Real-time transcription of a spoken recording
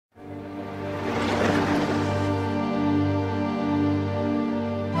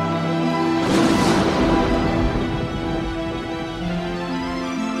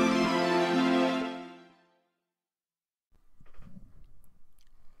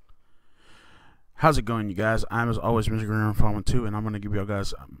How's it going, you guys? I'm as always Mr. Green Following 2, and I'm gonna give you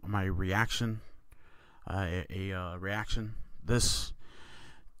guys my reaction, reaction.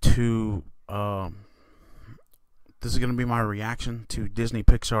 To this is gonna be my reaction to Disney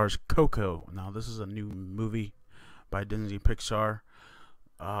Pixar's Coco. Now, this is a new movie by Disney Pixar.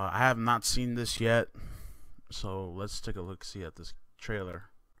 I have not seen this yet, so let's take a look see at this trailer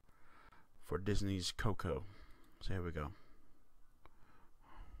for Disney's Coco. So here we go.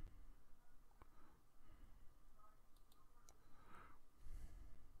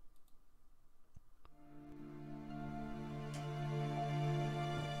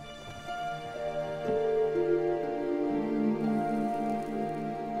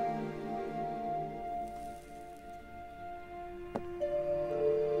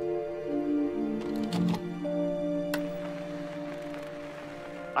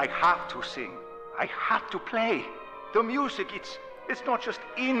 I have to sing. I have to play. The music, it's not just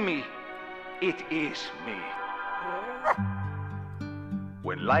in me. It is me.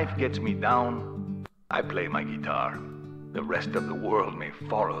 When life gets me down, I play my guitar. The rest of the world may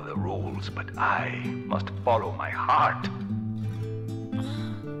follow the rules, but I must follow my heart.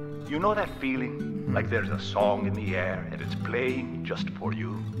 You know that feeling? Like there's a song in the air and it's playing just for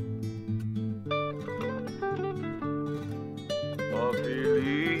you? A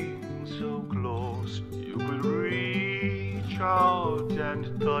feeling so close, you could reach out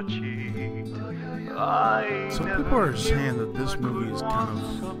and touch it. So people are saying that this movie is kind of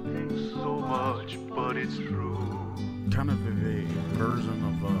so much, but it's true. Kind of a version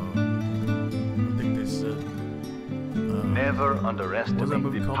of I think they said never underestimate that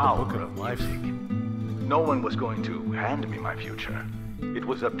movie the called? power The Book of of Life? music. No one was going to hand me my future. It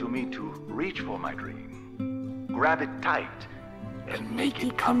was up to me to reach for my dream, grab it tight, and make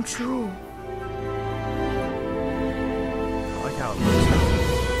it come true. I like how it looks.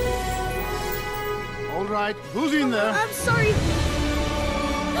 All right, who's in there? I'm sorry.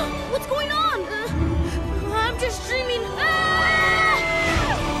 What's going on? I'm just dreaming.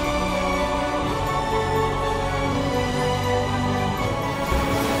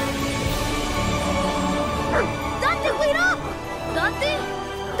 Dante, wait up! Dante?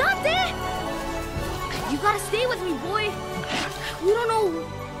 Dante! You gotta stay with me, boy. We don't know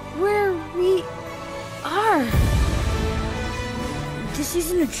where we are. This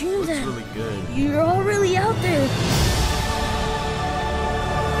isn't a dream. Looks really good. You're all really out there.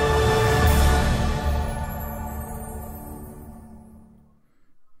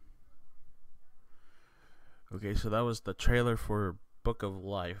 Okay, so that was the trailer for Book of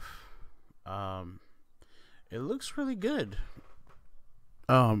Life. It looks really good.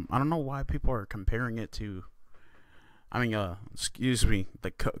 I don't know why people are comparing it to, excuse me,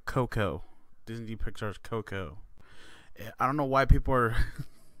 the Coco, Disney Pixar's Coco. I don't know why people are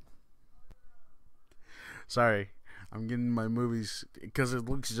sorry, I'm getting my movies because it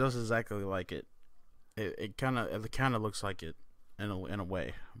looks just exactly like it. It kind of looks like it in a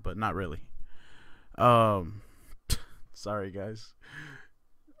way, but not really. Sorry guys.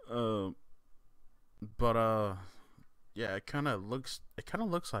 Yeah, it kind of looks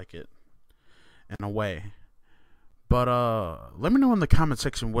like it in a way. But let me know in the comment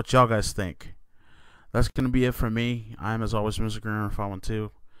section what y'all guys think. That's gonna be it for me. I'm as always Mr. Green Following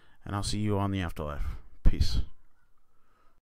 2, and I'll see you on the afterlife. Peace.